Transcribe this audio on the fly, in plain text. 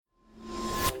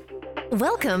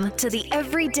Welcome to the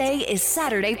Everyday is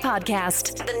Saturday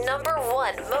podcast, the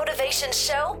 #1 motivation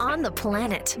show on the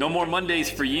planet. No more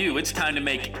Mondays for you. It's time to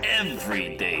make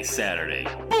every day Saturday.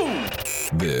 Boom!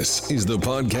 This is the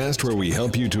podcast where we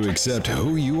help you to accept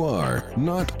who you are,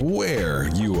 not where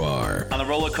you are. On the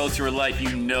roller coaster of life,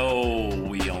 you know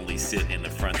we only sit in the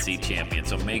front seat, champion.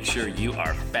 So make sure you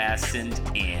are fastened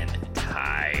in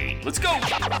tight. Let's go!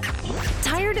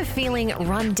 Tired of feeling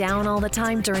run down all the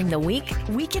time during the week?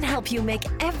 We can help you make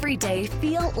every day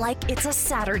feel like it's a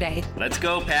Saturday. Let's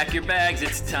go, pack your bags.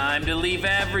 It's time to leave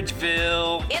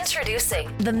Averageville.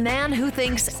 Introducing the man who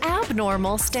thinks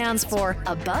abnormal stands for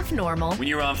above normal. When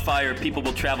you're on fire, people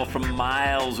will travel from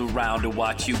miles around to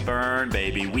watch you burn,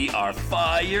 baby. We are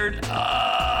fired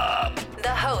up. The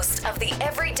host of the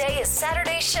Everyday is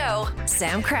Saturday show,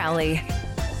 Sam Crowley.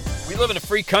 We live in a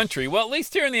free country. Well, at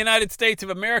least here in the United States of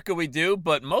America we do,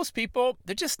 but most people,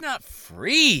 they're just not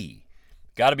free.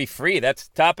 Got to be free. That's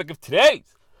the topic of today's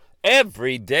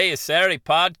Every Day is Saturday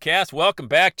podcast. Welcome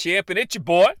back, champion. It's your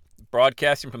boy,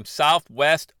 broadcasting from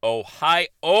Southwest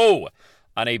Ohio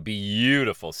on a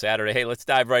beautiful Saturday. Hey, let's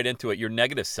dive right into it. Your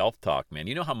negative self-talk, man.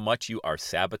 You know how much you are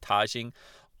sabotaging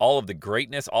all of the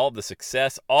greatness, all of the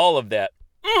success, all of that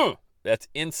that's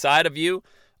inside of you.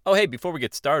 Oh, hey, before we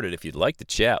get started, if you'd like to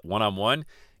chat one-on-one,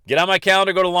 get on my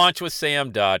calendar, go to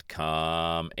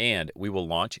launchwithsam.com, and we will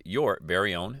launch your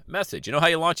very own message. You know how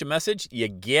you launch a message? You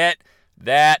get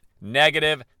that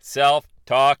negative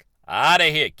self-talk out of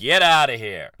here. Get out of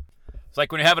here. It's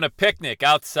like when you're having a picnic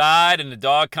outside and the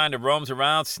dog kind of roams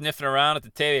around, sniffing around at the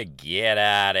table. Get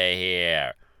out of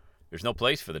here. There's no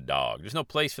place for the dog. There's no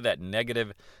place for that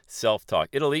negative self-talk.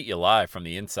 It'll eat you alive from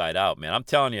the inside out, man. I'm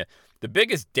telling you, the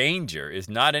biggest danger is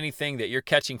not anything that you're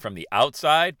catching from the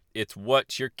outside. It's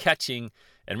what you're catching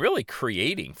and really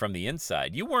creating from the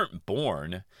inside. You weren't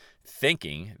born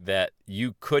thinking that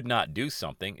you could not do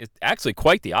something. It's actually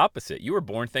quite the opposite. You were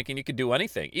born thinking you could do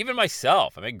anything. Even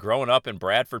myself. I mean, growing up in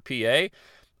Bradford, PA,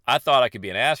 I thought I could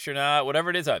be an astronaut, whatever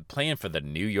it is. I'm playing for the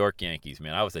New York Yankees,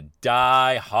 man. I was a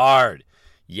die-hard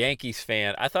Yankees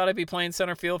fan. I thought I'd be playing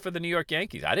center field for the New York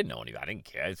Yankees. I didn't know anybody. I didn't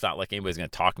care. It's not like anybody's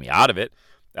going to talk me out of it.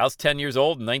 I was 10 years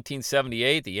old in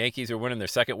 1978. The Yankees are winning their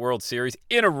second World Series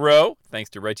in a row, thanks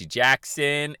to Reggie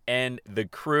Jackson and the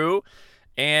crew.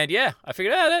 And yeah, I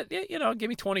figured, give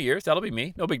me 20 years. That'll be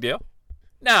me. No big deal.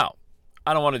 Now,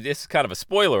 I don't want to, this is kind of a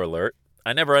spoiler alert.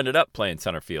 I never ended up playing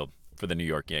center field for the New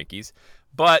York Yankees.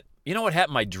 But you know what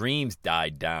happened? My dreams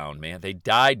died down, man. They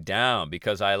died down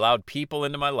because I allowed people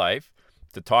into my life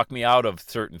to talk me out of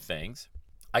certain things.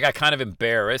 I got kind of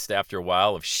embarrassed after a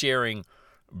while of sharing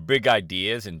big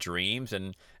ideas and dreams,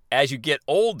 and as you get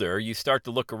older, you start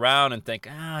to look around and think,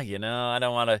 I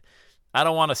don't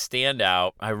want to stand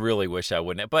out. I really wish I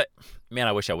wouldn't have, but man,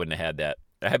 I wish I wouldn't have had that.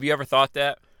 Have you ever thought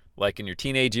that, like in your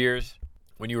teenage years,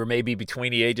 when you were maybe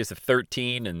between the ages of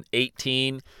 13 and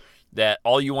 18, that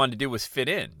all you wanted to do was fit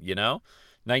in?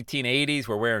 1980s,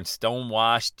 we're wearing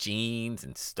stonewashed jeans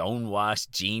and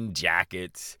stonewashed jean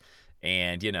jackets.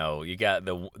 And, you got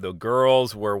the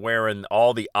girls were wearing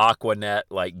all the Aquanet,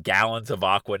 like gallons of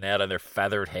Aquanet on their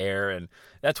feathered hair. And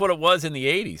that's what it was in the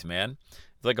 80s, man.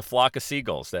 It's like a flock of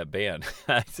seagulls, that band.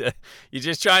 You're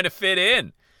just trying to fit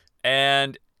in.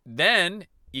 And then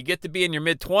you get to be in your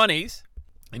mid-20s,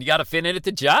 and you got to fit in at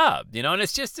the job, And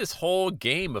it's just this whole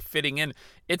game of fitting in.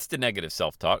 It's the negative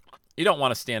self-talk. You don't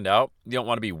want to stand out. You don't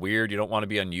want to be weird. You don't want to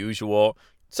be unusual.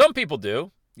 Some people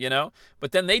do.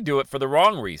 But then they do it for the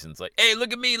wrong reasons. Like, hey,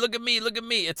 look at me, look at me, look at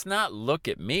me. It's not look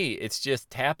at me. It's just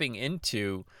tapping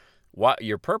into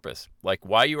your purpose, like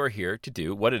why you are here to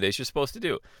do what it is you're supposed to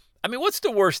do. I mean, what's the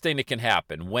worst thing that can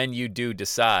happen when you do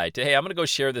decide to, hey, I'm going to go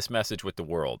share this message with the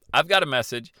world. I've got a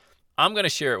message. I'm going to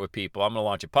share it with people. I'm going to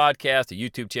launch a podcast, a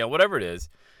YouTube channel, whatever it is.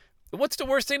 What's the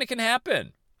worst thing that can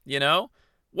happen?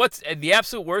 What's the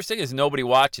absolute worst thing is nobody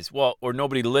watches, or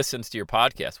nobody listens to your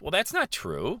podcast. Well, that's not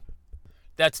true.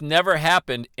 That's never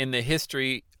happened in the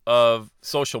history of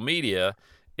social media,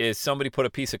 is somebody put a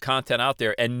piece of content out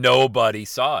there and nobody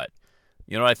saw it.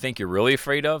 You know what I think you're really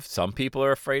afraid of? Some people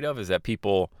are afraid of is that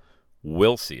people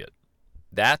will see it.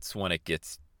 That's when it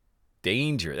gets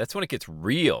dangerous. That's when it gets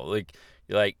real.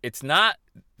 Like it's not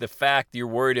the fact you're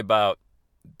worried about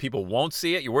people won't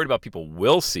see it. You're worried about people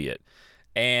will see it.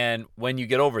 And when you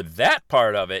get over that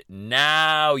part of it,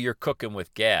 now you're cooking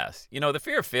with gas. The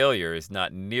fear of failure is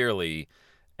not nearly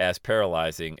as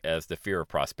paralyzing as the fear of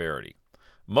prosperity.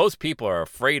 Most people are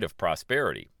afraid of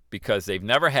prosperity because they've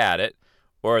never had it,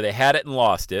 or they had it and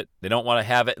lost it. They don't want to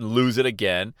have it and lose it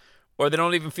again, or they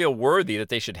don't even feel worthy that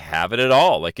they should have it at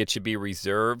all. Like it should be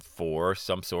reserved for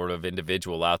some sort of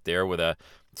individual out there with a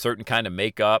certain kind of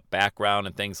makeup, background,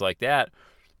 and things like that.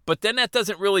 But then that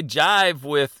doesn't really jive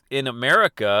with in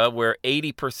America where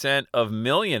 80% of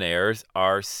millionaires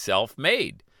are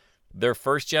self-made. They're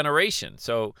first generation.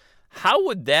 So how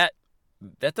would that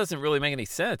doesn't really make any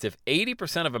sense. If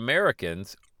 80% of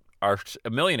Americans are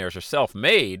millionaires are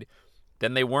self-made,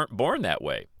 then they weren't born that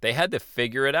way. They had to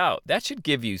figure it out. That should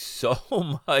give you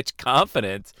so much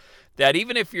confidence that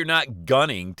even if you're not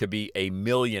gunning to be a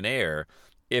millionaire,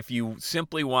 if you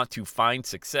simply want to find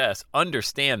success,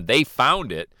 understand they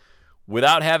found it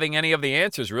without having any of the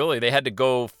answers, really. They had to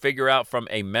go figure out from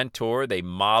a mentor. They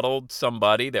modeled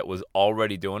somebody that was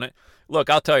already doing it. Look,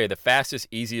 I'll tell you, the fastest,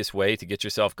 easiest way to get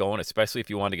yourself going, especially if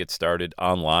you want to get started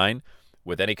online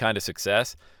with any kind of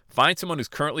success, find someone who's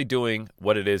currently doing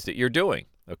what it is that you're doing.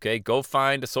 Okay, go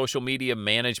find a social media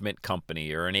management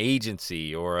company or an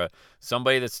agency or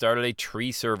somebody that started a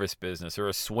tree service business or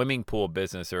a swimming pool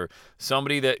business or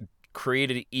somebody that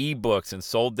created ebooks and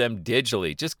sold them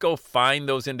digitally. Just go find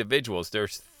those individuals.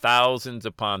 There's thousands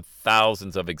upon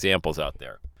thousands of examples out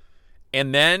there.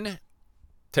 And then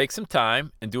take some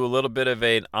time and do a little bit of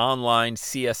an online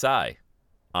CSI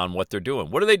on what they're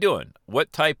doing. What are they doing?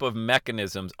 What type of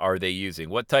mechanisms are they using?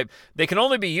 They can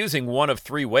only be using one of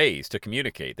three ways to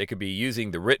communicate. They could be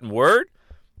using the written word,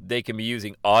 they can be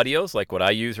using audios like what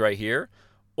I use right here,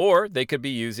 or they could be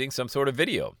using some sort of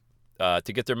video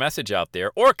to get their message out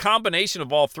there, or a combination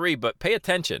of all three. But pay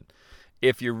attention.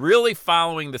 If you're really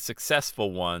following the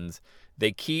successful ones,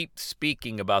 they keep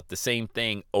speaking about the same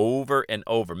thing over and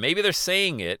over. Maybe they're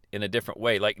saying it in a different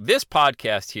way. Like this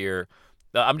podcast here,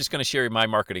 I'm just going to share my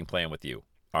marketing plan with you,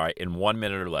 all right, in 1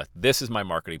 minute or less. This is my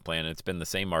marketing plan, and it's been the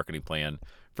same marketing plan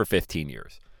for 15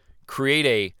 years. Create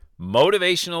a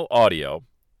motivational audio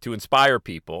to inspire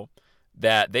people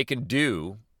that they can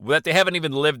do, that they haven't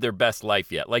even lived their best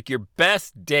life yet. Like your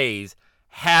best days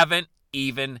haven't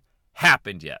even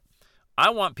happened yet. I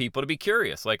want people to be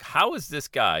curious. Like, how is this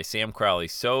guy, Sam Crowley,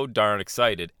 so darn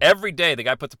excited? Every day the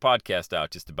guy puts a podcast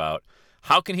out just about.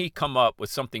 How can he come up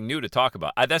with something new to talk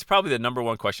about? That's probably the number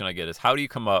one question I get is, how do you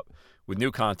come up with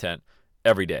new content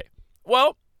every day?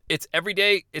 Well, it's every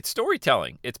day. It's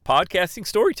storytelling. It's podcasting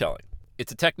storytelling.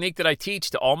 It's a technique that I teach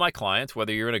to all my clients,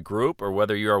 whether you're in a group or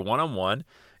whether you're one-on-one,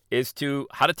 is to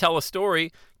how to tell a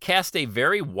story, cast a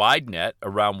very wide net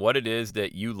around what it is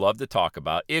that you love to talk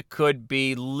about. It could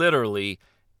be literally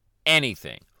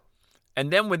anything.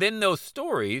 And then within those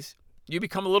stories, you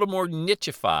become a little more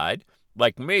nicheified.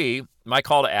 Like me, my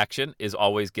call to action is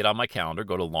always get on my calendar,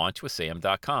 go to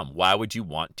launchwithsam.com. Why would you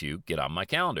want to get on my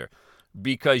calendar?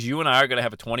 Because you and I are going to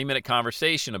have a 20-minute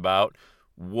conversation about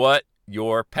what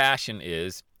your passion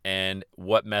is and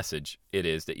what message it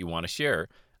is that you want to share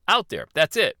out there.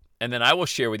 That's it. And then I will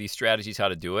share with you strategies how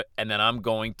to do it. And then I'm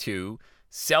going to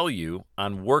sell you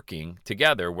on working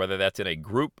together, whether that's in a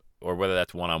group or whether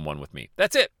that's one-on-one with me.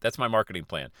 That's it. That's my marketing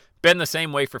plan. Been the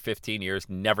same way for 15 years,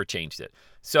 never changed it.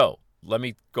 So let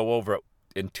me go over it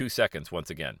in 2 seconds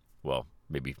once again. Well,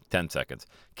 maybe 10 seconds.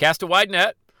 Cast a wide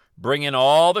net, bring in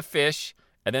all the fish,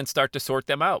 and then start to sort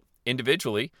them out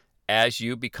individually as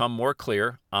you become more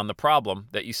clear on the problem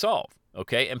that you solve.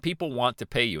 Okay? And people want to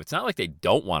pay you. It's not like they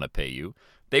don't want to pay you.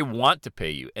 They want to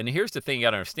pay you. And here's the thing you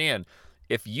got to understand.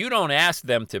 If you don't ask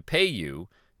them to pay you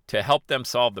to help them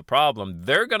solve the problem,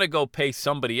 they're going to go pay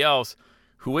somebody else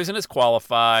who isn't as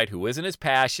qualified, who isn't as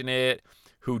passionate,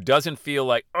 who doesn't feel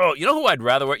like, oh, you know who I'd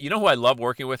rather work? You know who I love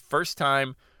working with?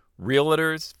 First-time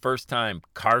realtors, first-time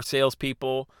car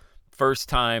salespeople,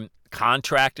 first-time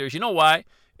contractors. You know why?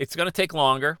 It's going to take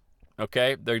longer,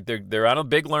 okay? They're on a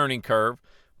big learning curve,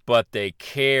 but they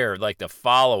care, like the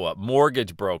follow-up.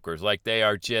 Mortgage brokers, like they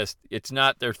are just, it's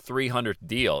not their 300th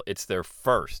deal. It's their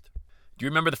first. Do you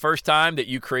remember the first time that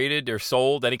you created or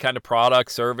sold any kind of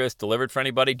product, service, delivered for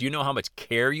anybody? Do you know how much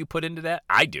care you put into that?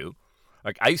 I do.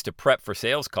 Like I used to prep for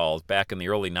sales calls back in the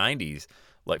early 90s,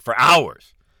 like for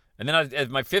hours. And then at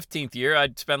my 15th year,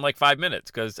 I'd spend like 5 minutes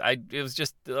because it was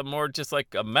just more just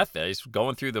like a method. I was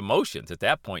going through the motions at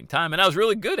that point in time. And I was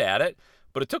really good at it,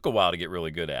 but it took a while to get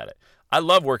really good at it. I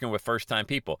love working with first-time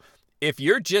people. If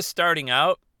you're just starting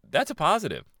out, that's a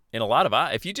positive. In a lot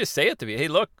of, if you just say it to me, hey,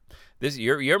 look,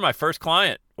 you're my first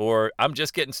client, or I'm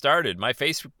just getting started. My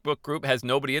Facebook group has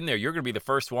nobody in there. You're going to be the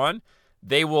first one.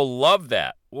 They will love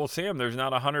that. Well, Sam, there's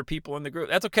not 100 people in the group.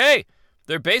 That's okay.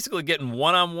 They're basically getting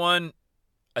one-on-one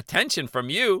attention from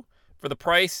you for the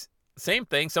price. Same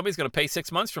thing. Somebody's going to pay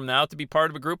 6 months from now to be part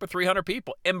of a group of 300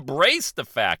 people. Embrace the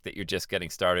fact that you're just getting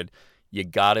started. You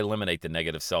got to eliminate the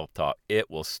negative self-talk. It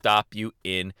will stop you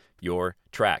in your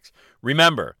tracks.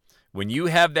 Remember, when you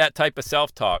have that type of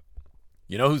self-talk,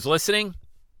 you know who's listening?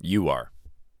 You are.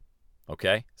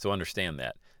 Okay? So understand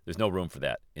that. There's no room for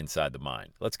that inside the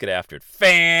mind. Let's get after it.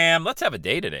 Fam, let's have a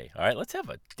day today. All right, let's have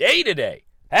a day today.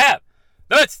 Have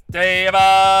the Stave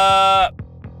Up.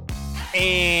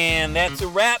 And that's a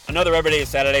wrap. Another Every Day is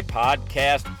Saturday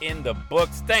podcast in the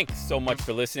books. Thanks so much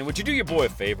for listening. Would you do your boy a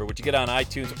favor? Would you get on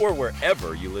iTunes or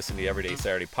wherever you listen to the Every Day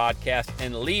Saturday podcast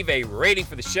and leave a rating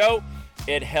for the show?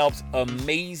 It helps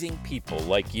amazing people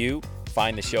like you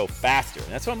find the show faster. And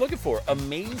that's what I'm looking for,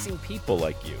 amazing people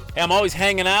like you. Hey, I'm always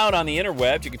hanging out on the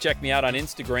interwebs. You can check me out on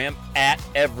Instagram at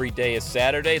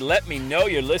EverydayIsSaturday. Let me know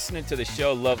you're listening to the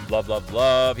show.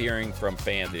 Love hearing from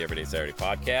fans of the Everyday Saturday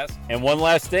podcast. And one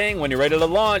last thing, when you're ready to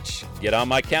launch, get on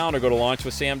my calendar, go to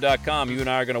launchwithsam.com. You and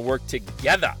I are going to work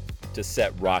together to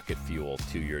set rocket fuel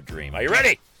to your dream. Are you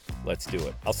ready? Let's do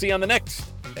it. I'll see you on the next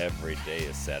Every Day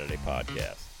is Saturday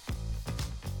podcast.